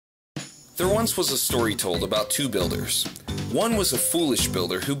There once was a story told about two builders. One was a foolish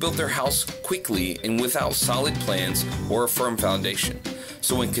builder who built their house quickly and without solid plans or a firm foundation.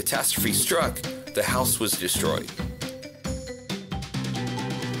 So when catastrophe struck, the house was destroyed.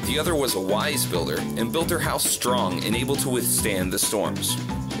 The other was a wise builder and built their house strong and able to withstand the storms.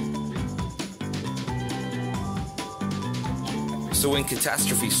 So when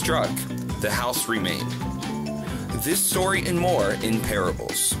catastrophe struck, the house remained. This story and more in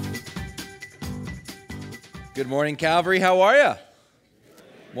parables. Good morning, Calvary. How are you?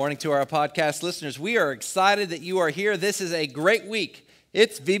 Morning to our podcast listeners. We are excited that you are here. This is a great week.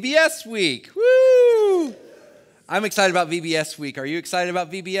 It's VBS week. Woo! I'm excited about VBS week. Are you excited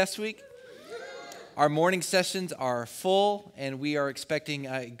about VBS week? Our morning sessions are full, and we are expecting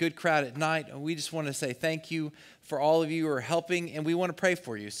a good crowd at night. We just want to say thank you for all of you who are helping, and we want to pray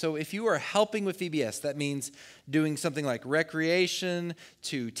for you. So if you are helping with VBS, that means doing something like recreation,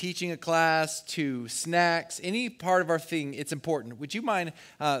 to teaching a class, to snacks, any part of our thing, it's important. Would you mind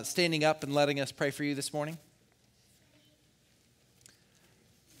standing up and letting us pray for you this morning?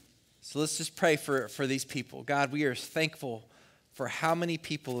 So let's just pray for these people. God, we are thankful for how many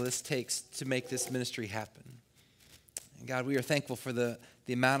people this takes to make this ministry happen. And God, we are thankful for the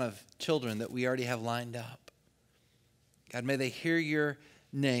amount of children that we already have lined up. God, may they hear your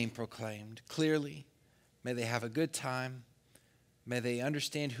name proclaimed clearly. May they have a good time. May they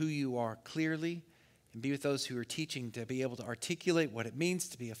understand who you are clearly and be with those who are teaching to be able to articulate what it means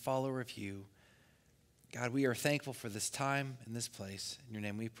to be a follower of you. God, we are thankful for this time and this place. In your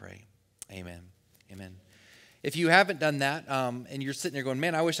name we pray. Amen. Amen. If you haven't done that and you're sitting there going,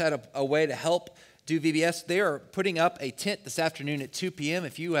 man, I wish I had a way to help do VBS, they are putting up a tent this afternoon at 2 p.m.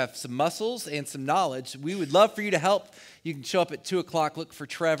 If you have some muscles and some knowledge, we would love for you to help. You can show up at 2 o'clock. Look for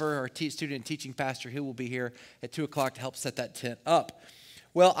Trevor, our student and teaching pastor. He will be here at 2 o'clock to help set that tent up.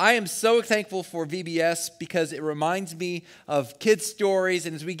 Well, I am so thankful for VBS because it reminds me of kids' stories.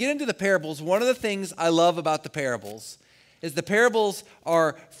 And as we get into the parables, one of the things I love about the parables is the parables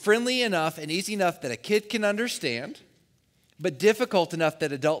are friendly enough and easy enough that a kid can understand, but difficult enough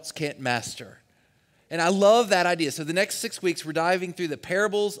that adults can't master. And I love that idea. So the next 6 weeks, we're diving through the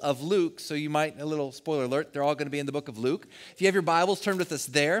parables of Luke. So you might, a little spoiler alert, they're all going to be in the book of Luke. If you have your Bibles, turn with us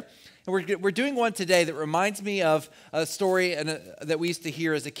there. And we're doing one today that reminds me of a story that we used to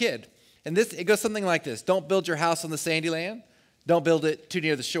hear as a kid. And it goes something like this. Don't build your house on the sandy land. Don't build it too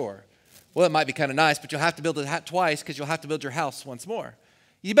near the shore. Well, it might be kind of nice, but you'll have to build it twice because you'll have to build your house once more.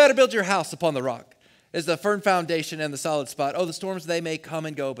 You better build your house upon the rock as the firm foundation and the solid spot. Oh, the storms, they may come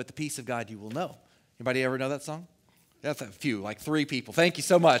and go, but the peace of God you will know. Anybody ever know that song? That's a few, like 3 people. Thank you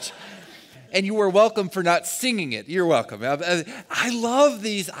so much. And you were welcome for not singing it. You're welcome. I love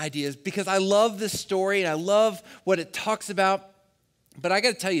these ideas because I love this story and I love what it talks about. But I got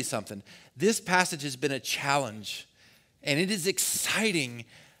to tell you something. This passage has been a challenge and it is exciting.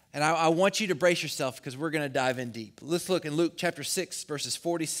 And I want you to brace yourself because we're going to dive in deep. Let's look in Luke chapter 6, verses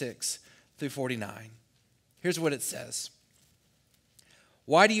 46 through 49. Here's what it says.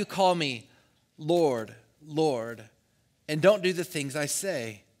 Why do you call me Lord, Lord, and don't do the things I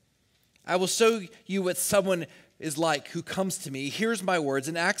say? I will show you what someone is like who comes to me, hears my words,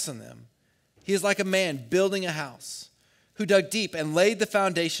 and acts on them. He is like a man building a house who dug deep and laid the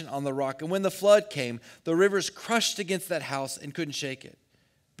foundation on the rock. And when the flood came, the rivers crushed against that house and couldn't shake it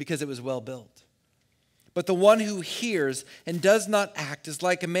because it was well built. But the one who hears and does not act is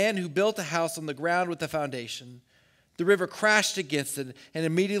like a man who built a house on the ground with a foundation. The river crashed against it, and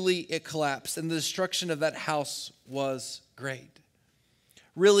immediately it collapsed, and the destruction of that house was great.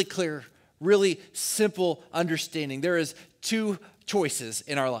 Really clear, really simple understanding. There is 2 choices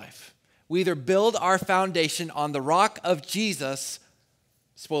in our life. We either build our foundation on the rock of Jesus.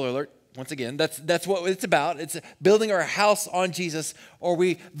 Spoiler alert, once again, that's what it's about. It's building our house on Jesus, or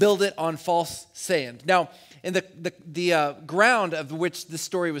we build it on false sand. Now, in the ground of which this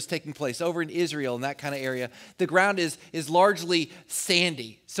story was taking place, over in Israel and that kind of area, the ground is largely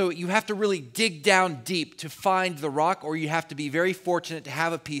sandy. So you have to really dig down deep to find the rock, or you have to be very fortunate to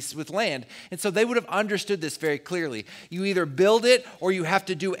have a piece with land. And so they would have understood this very clearly. You either build it, or you have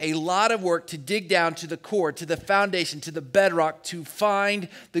to do a lot of work to dig down to the core, to the foundation, to the bedrock, to find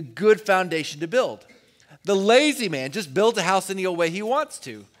the good foundation to build. The lazy man just builds a house any old way he wants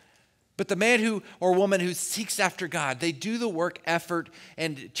to. But the man or woman who seeks after God, they do the work, effort,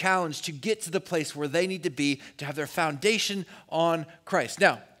 and challenge to get to the place where they need to be to have their foundation on Christ.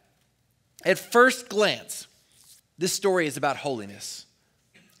 Now, at first glance, this story is about holiness.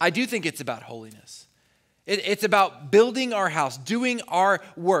 I do think it's about holiness. It's about building our house, doing our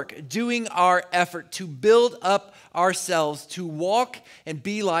work, doing our effort to build up ourselves, to walk and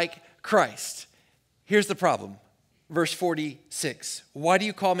be like Christ. Here's the problem. Verse 46. Why do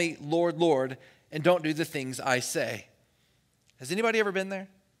you call me Lord, Lord, and don't do the things I say? Has anybody ever been there?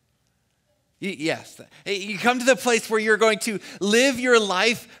 Yes. You come to the place where you're going to live your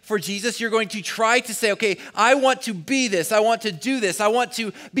life for Jesus. You're going to try to say, okay, I want to be this. I want to do this. I want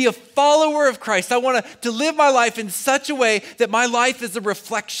to be a follower of Christ. I want to live my life in such a way that my life is a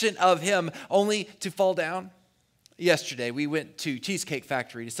reflection of him, only to fall down. Yesterday, we went to Cheesecake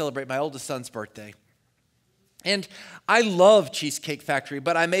Factory to celebrate my oldest son's birthday. And I love Cheesecake Factory,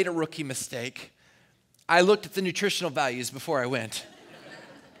 but I made a rookie mistake. I looked at the nutritional values before I went.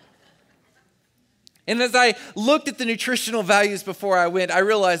 And as I looked at the nutritional values before I went, I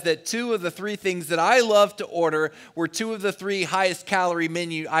realized that 2 of the 3 things that I love to order were 2 of the 3 highest calorie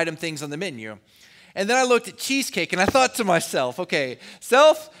menu item things on the menu. And then I looked at cheesecake and I thought to myself, okay,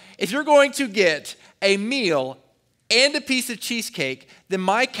 self, if you're going to get a meal and a piece of cheesecake, then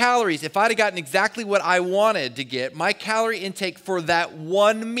my calories, if I'd have gotten exactly what I wanted to get, my calorie intake for that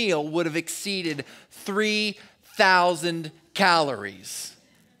one meal would have exceeded 3,000 calories.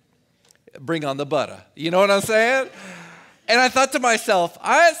 Bring on the butter. You know what I'm saying? And I thought to myself,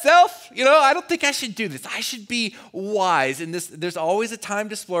 I don't think I should do this. I should be wise. And there's always a time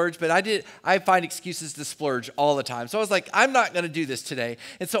to splurge, but I find excuses to splurge all the time. So I was like, I'm not going to do this today.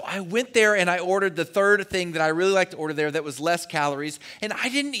 And so I went there and I ordered the third thing that I really like to order there that was less calories. And I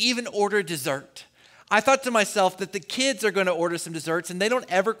didn't even order dessert. I thought to myself that the kids are going to order some desserts and they don't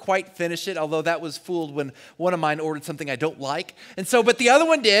ever quite finish it, although that was fooled when one of mine ordered something I don't like. But the other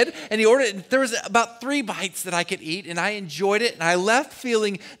one did, and he ordered it, and there was about 3 bites that I could eat, and I enjoyed it, and I left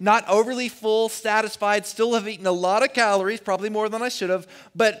feeling not overly full, satisfied, still have eaten a lot of calories, probably more than I should have,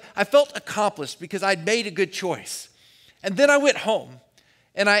 but I felt accomplished because I'd made a good choice. And then I went home,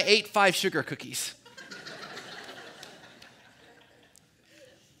 and I ate 5 sugar cookies.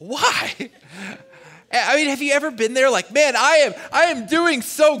 Why? I mean, have you ever been there like, man, I am doing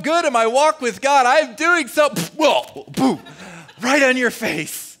so good in my walk with God. I am doing so, whoa, boom, right on your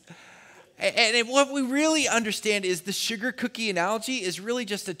face. And what we really understand is the sugar cookie analogy is really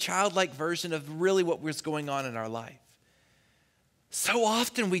just a childlike version of really what was going on in our life. So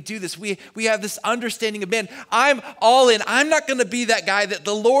often we do this. We have this understanding of, man, I'm all in. I'm not going to be that guy that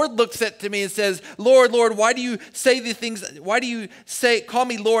the Lord looks at to me and says, Lord, Lord, why do you say the things? Why do you call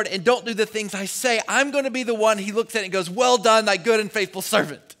me Lord and don't do the things I say? I'm going to be the one he looks at and goes, well done, thy good and faithful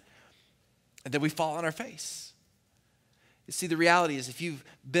servant. And then we fall on our face. You see, the reality is if you've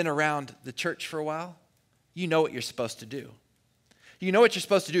been around the church for a while, you know what you're supposed to do. You know what you're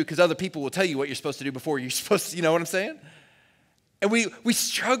supposed to do because other people will tell you what you're supposed to do before you're supposed to, you know what I'm saying? And we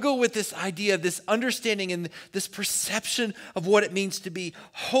struggle with this idea, this understanding and this perception of what it means to be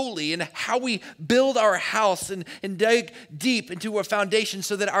holy and how we build our house and dig deep into our foundation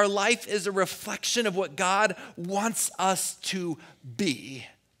so that our life is a reflection of what God wants us to be.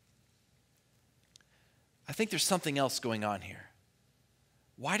 I think there's something else going on here.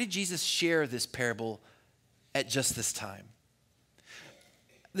 Why did Jesus share this parable at just this time?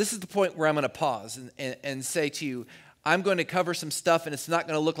 This is the point where I'm going to pause and say to you, I'm going to cover some stuff, and it's not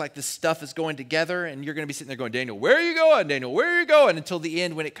going to look like this stuff is going together, and you're going to be sitting there going, Daniel, where are you going? Daniel, where are you going? Until the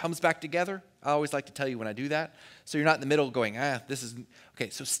end when it comes back together. I always like to tell you when I do that. So you're not in the middle going, this is, okay,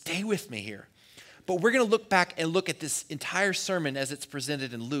 so stay with me here. But we're going to look back and look at this entire sermon as it's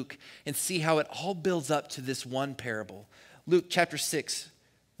presented in Luke and see how it all builds up to this one parable. Luke chapter 6,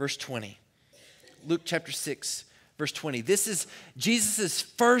 verse 20. Luke chapter 6, verse 20. This is Jesus'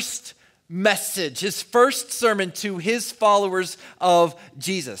 first message, his first sermon to his followers of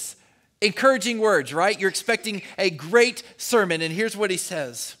Jesus. Encouraging words, right? You're expecting a great sermon, and here's what he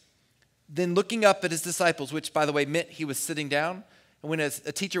says. Then looking up at his disciples, which by the way meant he was sitting down, and when a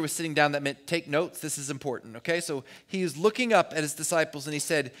teacher was sitting down, that meant take notes. This is important, okay? So he was looking up at his disciples and he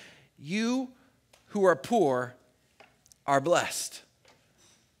said, you who are poor are blessed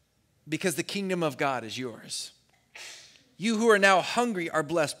because the kingdom of God is yours. You who are now hungry are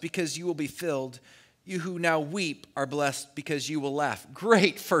blessed because you will be filled. You who now weep are blessed because you will laugh.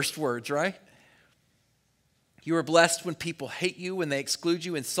 Great first words, right? You are blessed when people hate you, when they exclude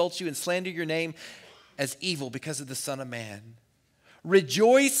you, insult you, and slander your name as evil because of the Son of Man.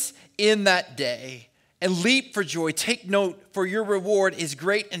 Rejoice in that day and leap for joy. Take note, for your reward is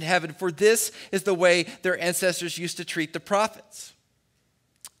great in heaven, for this is the way their ancestors used to treat the prophets.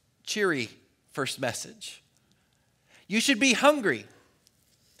 Cheery first message. You should be hungry.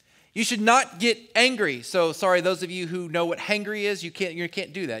 You should not get angry. So sorry, those of you who know what hangry is, you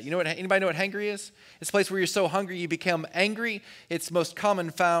can't do that. You know what? Anybody know what hangry is? It's a place where you're so hungry you become angry. It's most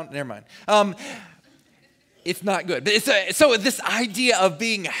common found. Never mind. it's not good. But so this idea of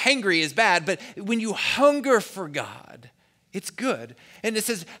being hangry is bad, but when you hunger for God, it's good. And it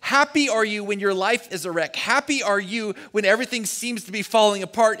says, happy are you when your life is a wreck. Happy are you when everything seems to be falling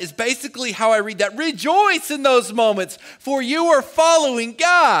apart is basically how I read that. Rejoice in those moments, for you are following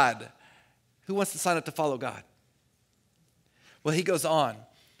God. Who wants to sign up to follow God? Well, he goes on.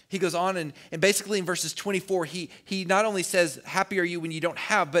 He goes on and basically in verses 24, he not only says, happy are you when you don't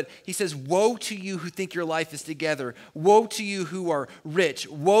have, but he says, woe to you who think your life is together. Woe to you who are rich.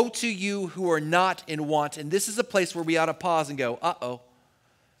 Woe to you who are not in want. And this is a place where we ought to pause and go, uh-oh.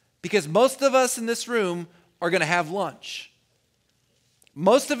 Because most of us in this room are going to have lunch.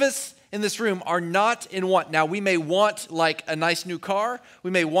 Most of us in this room are not in want. Now, we may want like a nice new car.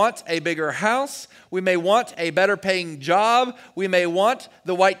 We may want a bigger house. We may want a better paying job. We may want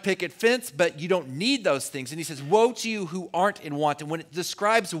the white picket fence, but you don't need those things. And he says, woe to you who aren't in want. And when it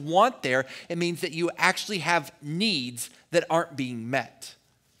describes want there, it means that you actually have needs that aren't being met.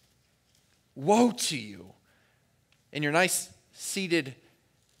 Woe to you. In your nice seated,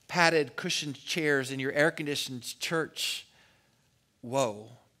 padded, cushioned chairs in your air-conditioned church, woe.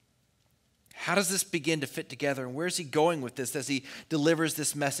 How does this begin to fit together? And where's he going with this as he delivers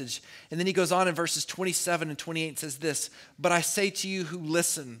this message? And then he goes on in verses 27 and 28 and says this, but I say to you who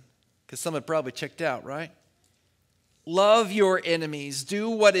listen, because some have probably checked out, right? Love your enemies. Do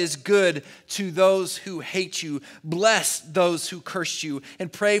what is good to those who hate you. Bless those who curse you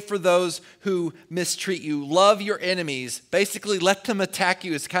and pray for those who mistreat you. Love your enemies. Basically, let them attack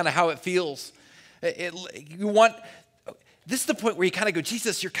you is kind of how it feels. This is the point where you kind of go,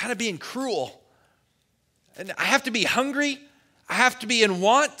 Jesus, you're kind of being cruel. And I have to be hungry. I have to be in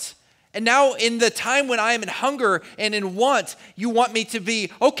want. And now in the time when I am in hunger and in want, you want me to be,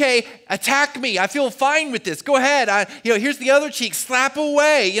 okay, attack me. I feel fine with this. Go ahead. Here's the other cheek. Slap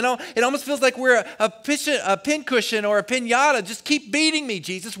away. It almost feels like we're a pincushion or a pinata. Just keep beating me,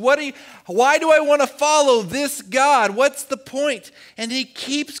 Jesus. Why do I want to follow this God? What's the point? And he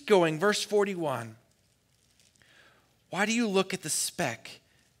keeps going. Verse 41. Why do you look at the speck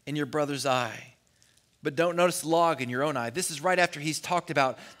in your brother's eye, but don't notice the log in your own eye? This is right after he's talked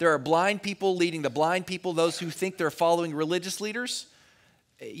about there are blind people leading the blind people, those who think they're following religious leaders.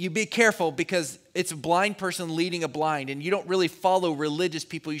 You be careful because it's a blind person leading a blind, and you don't really follow religious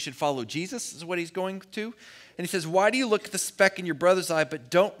people. You should follow Jesus, is what he's going to. And he says, why do you look at the speck in your brother's eye, but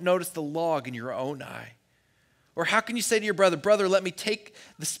don't notice the log in your own eye? Or how can you say to your brother, brother, let me take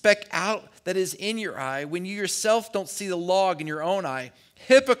the speck out that is in your eye when you yourself don't see the log in your own eye?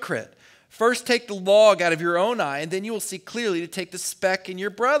 Hypocrite, first take the log out of your own eye, and then you will see clearly to take the speck in your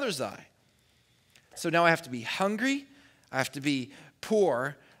brother's eye. So now I have to be hungry, I have to be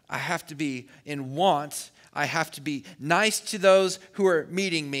poor, I have to be in want, I have to be nice to those who are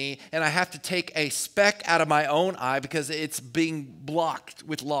meeting me, and I have to take a speck out of my own eye because it's being blocked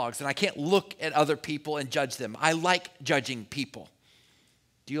with logs, and I can't look at other people and judge them. I like judging people.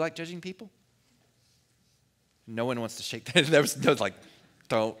 Do you like judging people? No one wants to shake that. There's like,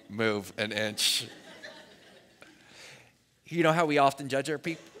 don't move an inch. You know how we often judge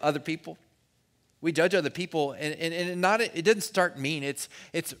other people? We judge other people, and it doesn't start mean. It's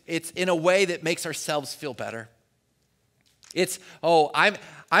in a way that makes ourselves feel better. It's, oh,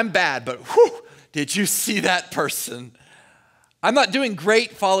 I'm bad, but whew, did you see that person? I'm not doing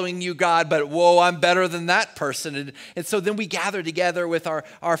great following you, God, but whoa, I'm better than that person. And so then we gather together with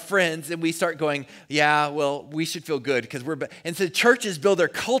our friends and we start going, yeah, well, we should feel good because we're and so churches build their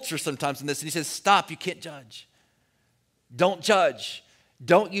culture sometimes in this. And he says, stop, you can't judge. Don't judge.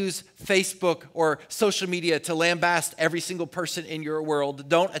 Don't use Facebook or social media to lambast every single person in your world.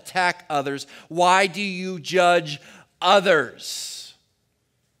 Don't attack others. Why do you judge others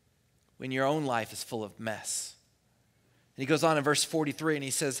when your own life is full of mess? And he goes on in verse 43 and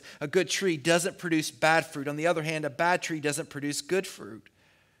he says, a good tree doesn't produce bad fruit. On the other hand, a bad tree doesn't produce good fruit.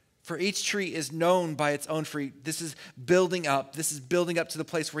 For each tree is known by its own fruit. This is building up. This is building up to the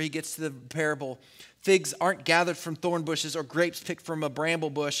place where he gets to the parable. Figs aren't gathered from thorn bushes or grapes picked from a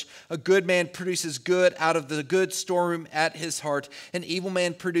bramble bush. A good man produces good out of the good storeroom at his heart. An evil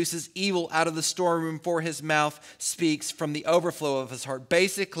man produces evil out of the storeroom, for his mouth speaks from the overflow of his heart.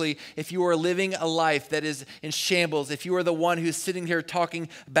 Basically, if you are living a life that is in shambles, if you are the one who's sitting here talking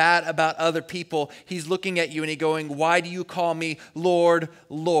bad about other people, he's looking at you and he's going, why do you call me Lord,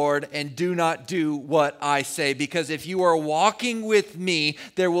 Lord, and do not do what I say? Because if you are walking with me,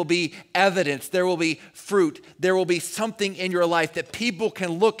 there will be evidence, there will be be fruit. There will be something in your life that people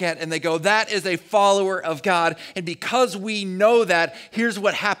can look at and they go, that is a follower of God. And because we know that, here's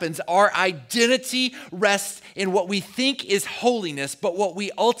what happens. Our identity rests in what we think is holiness, but what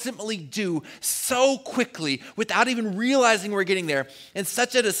we ultimately do so quickly without even realizing we're getting there, and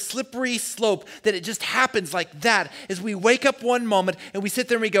such at a slippery slope that it just happens like that, is we wake up one moment and we sit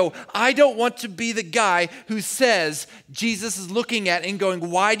there and we go, I don't want to be the guy who says Jesus is looking at and going,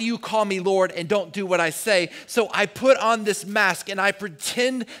 why do you call me Lord and don't do what I say? So I put on this mask and I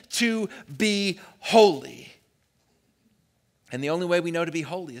pretend to be holy. And the only way we know to be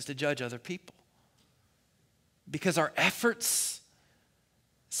holy is to judge other people, because our efforts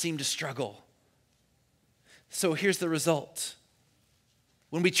seem to struggle. So here's the result.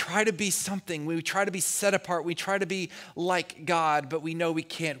 When we try to be something, when we try to be set apart, we try to be like God, but we know we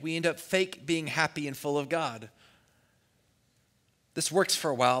can't. We end up fake being happy and full of God. This works for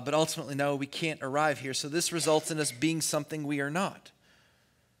a while, but ultimately, no, we can't arrive here. So this results in us being something we are not.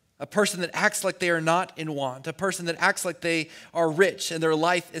 A person that acts like they are not in want, a person that acts like they are rich and their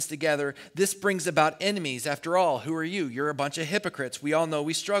life is together. This brings about enemies. After all, who are you? You're a bunch of hypocrites. We all know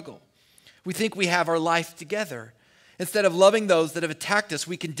we struggle. We think we have our life together. Instead of loving those that have attacked us,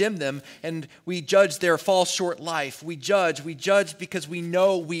 we condemn them and we judge their fall short life. We judge because we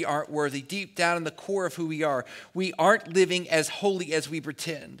know we aren't worthy. Deep down in the core of who we aren't living as holy as we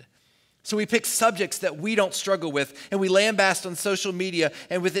pretend. So we pick subjects that we don't struggle with and we lambast on social media,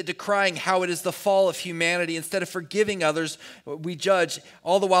 and with it decrying how it is the fall of humanity. Instead of forgiving others, we judge,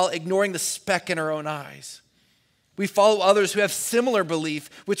 all the while ignoring the speck in our own eyes. We follow others who have similar belief,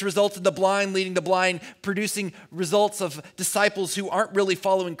 which results in the blind leading the blind, producing results of disciples who aren't really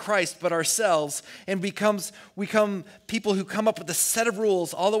following Christ but ourselves, and we become people who come up with a set of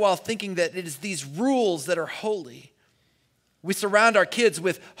rules, all the while thinking that it is these rules that are holy. We surround our kids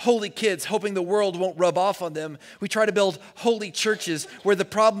with holy kids, hoping the world won't rub off on them. We try to build holy churches where the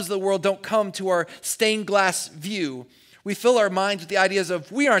problems of the world don't come to our stained glass view. We fill our minds with the ideas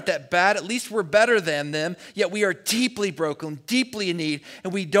of, we aren't that bad, at least we're better than them, yet we are deeply broken, deeply in need,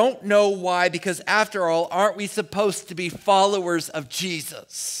 and we don't know why, because after all, aren't we supposed to be followers of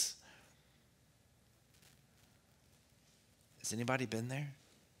Jesus? Has anybody been there?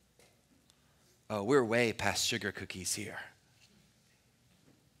 Oh, we're way past sugar cookies here.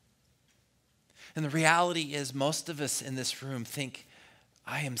 And the reality is, most of us in this room think,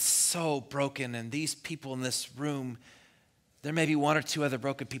 I am so broken, and these people in this room, there may be one or two other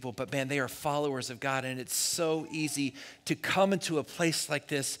broken people, but man, they are followers of God. And it's so easy to come into a place like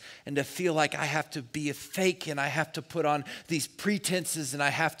this and to feel like I have to be a fake and I have to put on these pretenses and I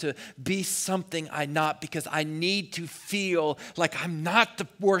have to be something I'm not, because I need to feel like I'm not the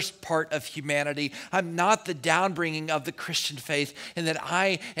worst part of humanity. I'm not the downbringing of the Christian faith, and that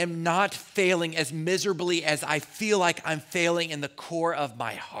I am not failing as miserably as I feel like I'm failing in the core of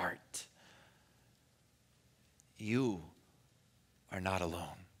my heart. You are not alone.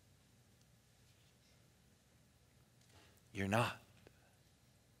 You're not.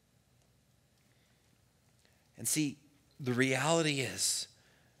 And see, the reality is,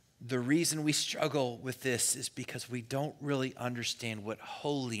 the reason we struggle with this is because we don't really understand what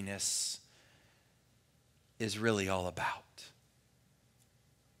holiness is really all about.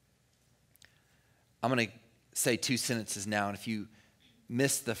 I'm going to say two sentences now, and if you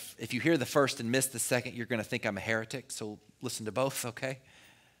hear the first and miss the second, you're going to think I'm a heretic, so listen to both, okay?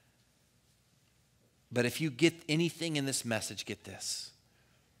 But if you get anything in this message, get this.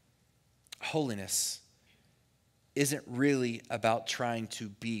 Holiness isn't really about trying to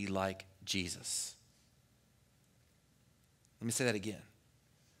be like Jesus. Let me say that again.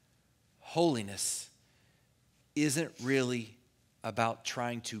 Holiness isn't really about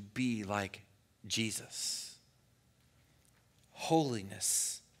trying to be like Jesus.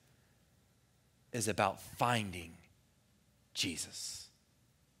 Holiness is about finding Jesus.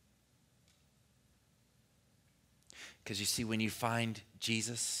 Because you see, when you find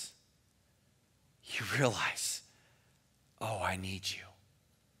Jesus, you realize, oh, I need you.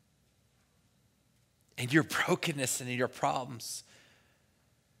 And your brokenness and your problems.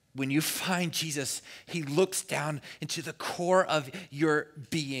 When you find Jesus, he looks down into the core of your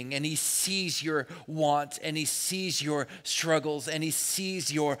being, and he sees your wants, and he sees your struggles, and he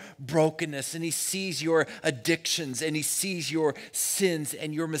sees your brokenness, and he sees your addictions, and he sees your sins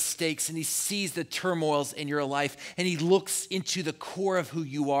and your mistakes, and he sees the turmoils in your life, and he looks into the core of who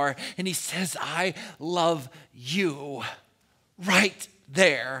you are, and he says, I love you, right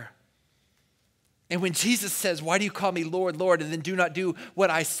there. And when Jesus says, why do you call me Lord, Lord, and then do not do what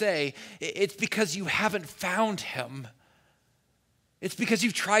I say? It's because you haven't found him. It's because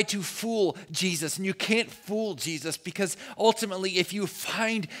you've tried to fool Jesus, and you can't fool Jesus, because ultimately if you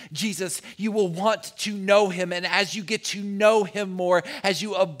find Jesus, you will want to know him. And as you get to know him more, as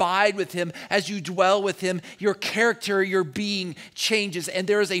you abide with him, as you dwell with him, your character, your being changes. And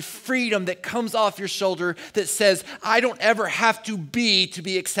there is a freedom that comes off your shoulder that says, I don't ever have to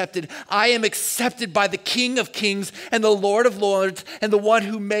be accepted. I am accepted by the King of Kings and the Lord of Lords and the one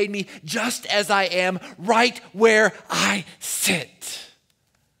who made me just as I am, right where I sit.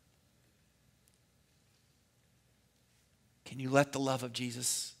 Can you let the love of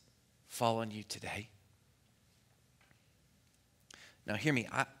Jesus fall on you today? Now hear me,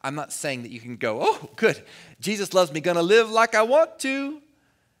 I'm not saying that you can go, oh, good, Jesus loves me, gonna live like I want to,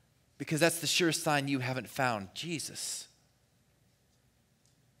 because that's the sure sign you haven't found Jesus.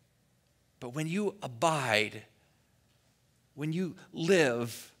 But when you abide, when you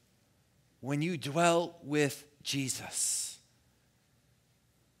live, when you dwell with Jesus,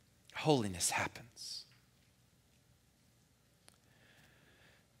 holiness happens.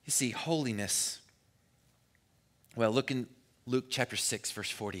 You see, holiness, well, look in Luke chapter 6, verse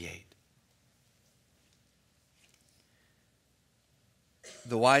 48.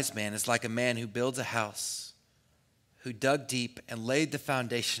 The wise man is like a man who builds a house, who dug deep and laid the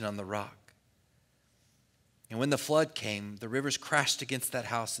foundation on the rock. And when the flood came, the rivers crashed against that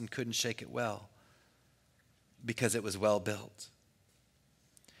house and couldn't shake it well, because it was well built.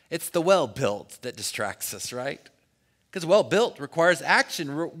 It's the well built that distracts us, right? Because well built requires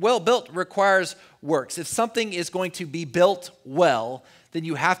action. Well built requires works. If something is going to be built well, then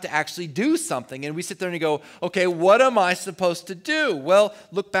you have to actually do something. And we sit there and go, okay, what am I supposed to do? Well,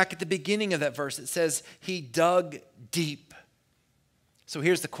 look back at the beginning of that verse. It says he dug deep. So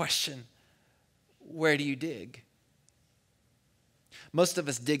here's the question. Where do you dig? Most of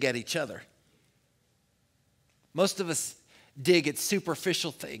us dig at each other. Most of us dig at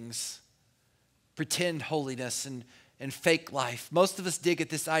superficial things, pretend holiness and fake life. Most of us dig at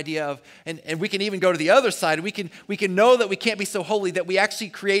this idea of, and we can even go to the other side. We can know that we can't be so holy that we actually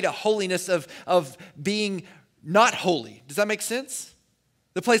create a holiness of being not holy. Does that make sense?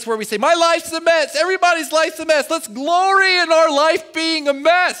 The place where we say, my life's a mess. Everybody's life's a mess. Let's glory in our life being a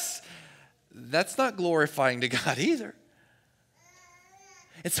mess. That's not glorifying to God either.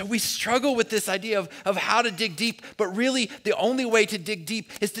 And so we struggle with this idea of how to dig deep, but really the only way to dig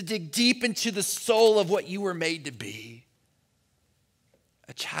deep is to dig deep into the soul of what you were made to be,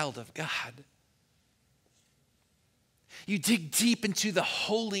 a child of God. You dig deep into the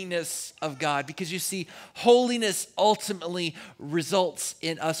holiness of God, because you see, holiness ultimately results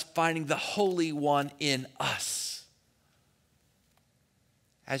in us finding the Holy One in us.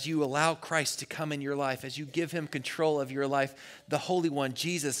 As you allow Christ to come in your life, as you give him control of your life, the Holy One,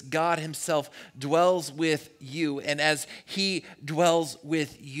 Jesus, God himself, dwells with you. And as he dwells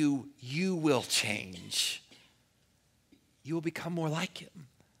with you, you will change. You will become more like him.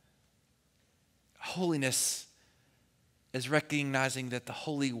 Holiness is recognizing that the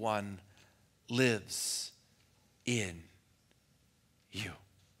Holy One lives in you.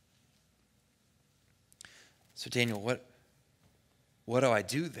 So Daniel, what do I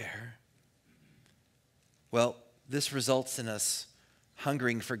do there? Well, this results in us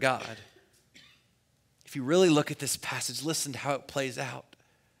hungering for God. If you really look at this passage, listen to how it plays out.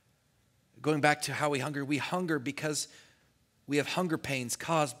 Going back to how we hunger because we have hunger pains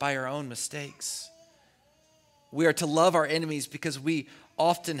caused by our own mistakes. We are to love our enemies because we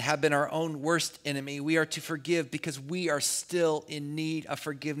often have been our own worst enemy. We are to forgive because we are still in need of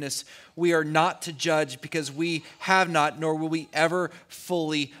forgiveness. We are not to judge because we have not, nor will we ever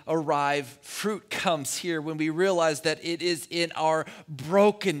fully arrive. Fruit comes here when we realize that it is in our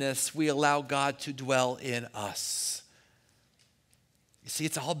brokenness we allow God to dwell in us. You see,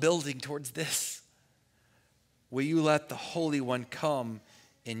 it's all building towards this. Will you let the Holy One come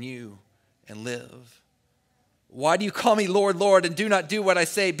in you and live? Why do you call me Lord, Lord, and do not do what I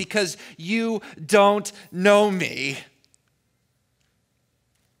say? Because you don't know me.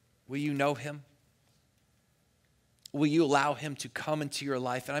 Will you know him? Will you allow him to come into your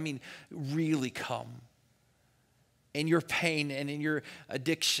life? And I mean, really come. In your pain and in your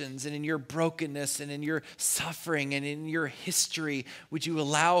addictions and in your brokenness and in your suffering and in your history, would you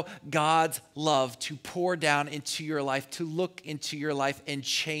allow God's love to pour down into your life, to look into your life and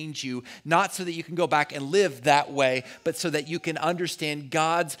change you, not so that you can go back and live that way, but so that you can understand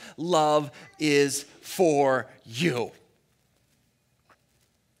God's love is for you.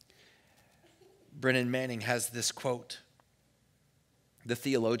 Brennan Manning has this quote, the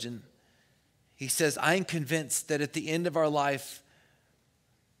theologian. He says, I am convinced that at the end of our life,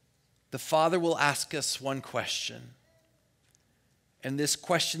 the Father will ask us one question. And this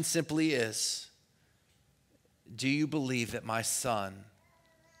question simply is, do you believe that my son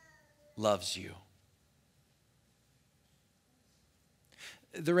loves you?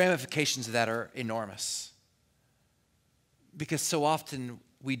 The ramifications of that are enormous. Because so often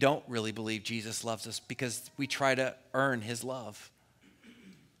we don't really believe Jesus loves us because we try to earn his love.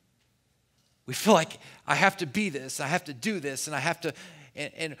 We feel like I have to be this, I have to do this, and I have to,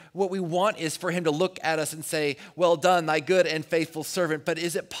 and what we want is for him to look at us and say, well done, thy good and faithful servant. But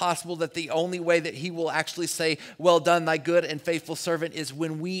is it possible that the only way that he will actually say, well done, thy good and faithful servant, is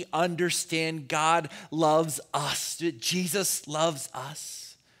when we understand God loves us, that Jesus loves us?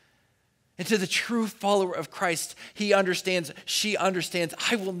 And to the true follower of Christ, he understands, she understands,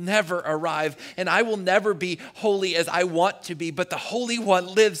 I will never arrive and I will never be holy as I want to be, but the Holy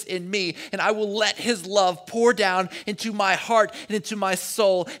One lives in me, and I will let his love pour down into my heart and into my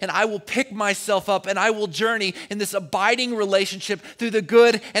soul, and I will pick myself up and I will journey in this abiding relationship through the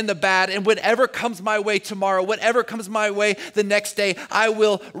good and the bad. And whatever comes my way tomorrow, whatever comes my way the next day, I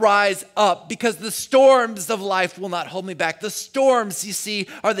will rise up, because the storms of life will not hold me back. The storms, you see,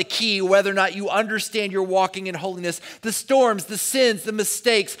 are the key, whether or not you understand you're walking in holiness. The storms, the sins, the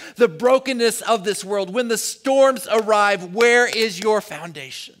mistakes, the brokenness of this world. When the storms arrive, where is your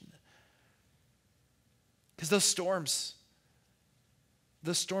foundation? Because those storms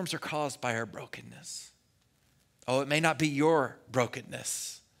are caused by our brokenness. Oh, it may not be your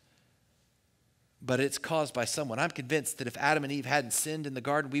brokenness, but it's caused by someone. I'm convinced that if Adam and Eve hadn't sinned in the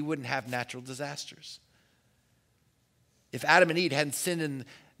garden, we wouldn't have natural disasters. If Adam and Eve hadn't sinned in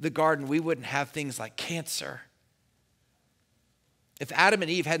the garden, we wouldn't have things like cancer. If Adam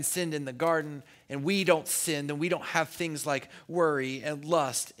and Eve hadn't sinned in the garden and we don't sin, then we don't have things like worry and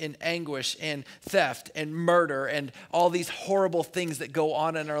lust and anguish and theft and murder and all these horrible things that go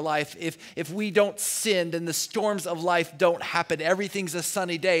on in our life. If we don't sin, then the storms of life don't happen. Everything's a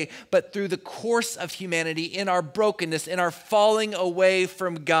sunny day. But through the course of humanity, in our brokenness, in our falling away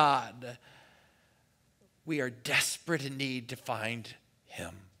from God, we are desperate in need to find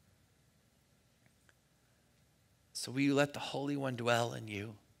him. So will you let the Holy One dwell in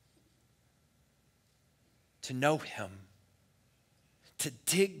you? To know him, to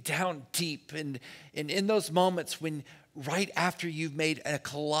dig down deep, and in those moments when right after you've made a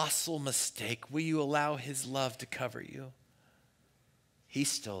colossal mistake, will you allow his love to cover you? He's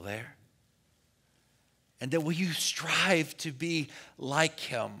still there. And then will you strive to be like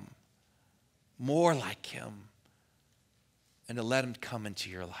him, more like him, and to let him come into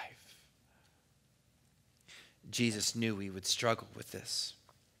your life? Jesus knew we would struggle with this.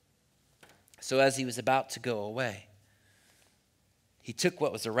 So as he was about to go away, he took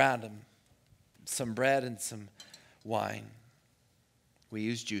what was around him, some bread and some wine. We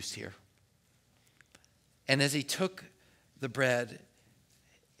use juice here. And as he took the bread,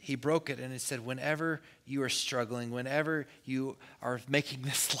 he broke it and he said, whenever you are struggling, whenever you are making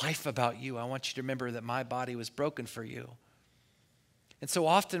this life about you, I want you to remember that my body was broken for you. And so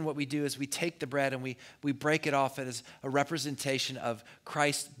often what we do is we take the bread and we break it off as a representation of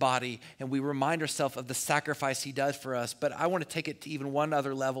Christ's body, and we remind ourselves of the sacrifice he does for us. But I want to take it to even one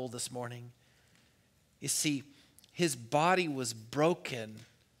other level this morning. You see, his body was broken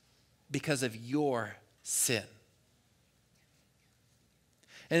because of your sin.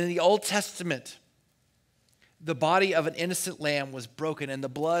 And in the Old Testament, the body of an innocent lamb was broken and the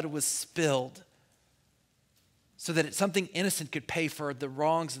blood was spilled, so that something innocent could pay for the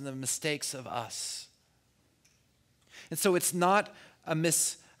wrongs and the mistakes of us. And so it's not a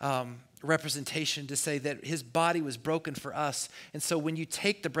misrepresentation to say that his body was broken for us. And so when you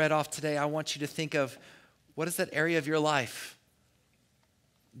take the bread off today, I want you to think of, what is that area of your life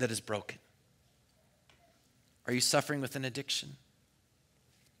that is broken? Are you suffering with an addiction?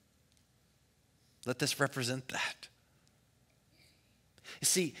 Let this represent that. You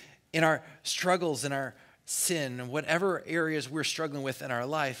see, in our struggles, in our sin, whatever areas we're struggling with in our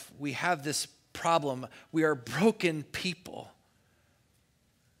life, we have this problem. We are broken people.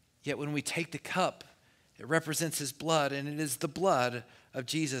 Yet when we take the cup, it represents his blood, and it is the blood of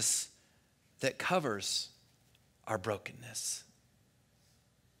Jesus that covers our brokenness.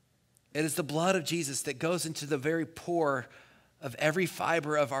 It is the blood of Jesus that goes into the very pore of every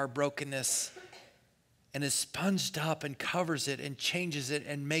fiber of our brokenness and is sponged up and covers it and changes it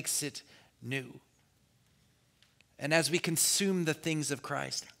and makes it new. And as we consume the things of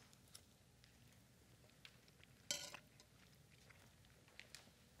Christ,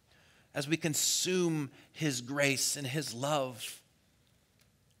 as we consume his grace and his love,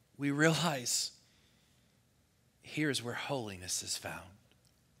 we realize here's where holiness is found.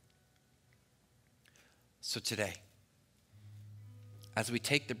 So today, as we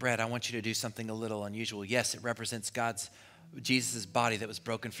take the bread, I want you to do something a little unusual. Yes, it represents Jesus' body that was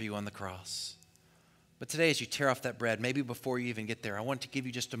broken for you on the cross. But today, as you tear off that bread, maybe before you even get there, I want to give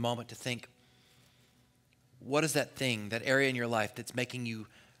you just a moment to think, what is that thing, that area in your life that's making you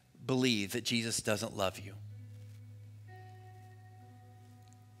believe that Jesus doesn't love you?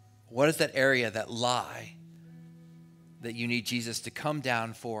 What is that area, that lie, that you need Jesus to come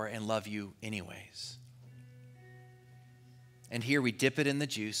down for and love you anyways? And here we dip it in the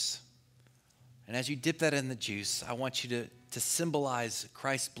juice. And as you dip that in the juice, I want you to symbolize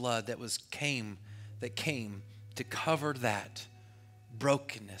Christ's blood that came to cover that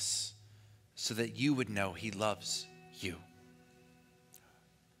brokenness so that you would know he loves you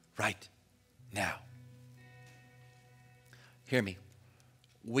right now. Hear me.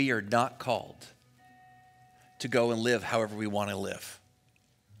 We are not called to go and live however we want to live.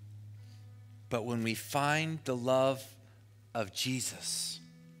 But when we find the love of Jesus,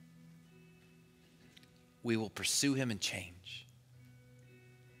 we will pursue him and change.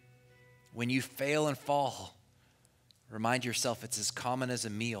 When you fail and fall, remind yourself it's as common as a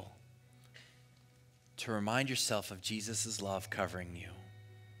meal to remind yourself of Jesus' love covering you.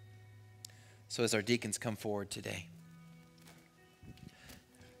 So as our deacons come forward today,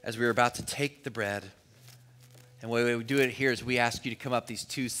 as we're about to take the bread, and the way we do it here is we ask you to come up these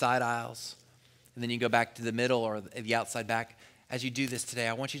two side aisles, and then you go back to the middle or the outside back. As you do this today,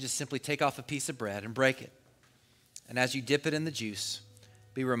 I want you to simply take off a piece of bread and break it. And as you dip it in the juice,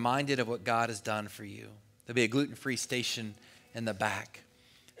 be reminded of what God has done for you. There'll be a gluten-free station in the back.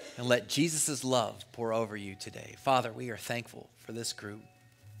 And let Jesus' love pour over you today. Father, we are thankful for this group.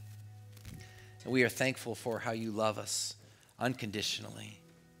 And we are thankful for how you love us unconditionally.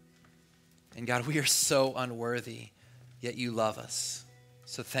 And God, we are so unworthy, yet you love us.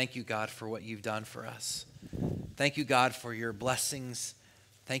 So thank you, God, for what you've done for us. Thank you, God, for your blessings.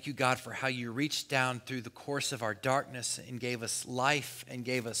 Thank you, God, for how you reached down through the course of our darkness and gave us life and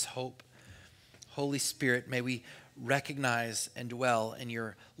gave us hope. Holy Spirit, may we recognize and dwell in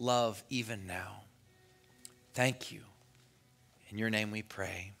your love even now. Thank you. In your name we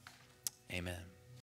pray. Amen.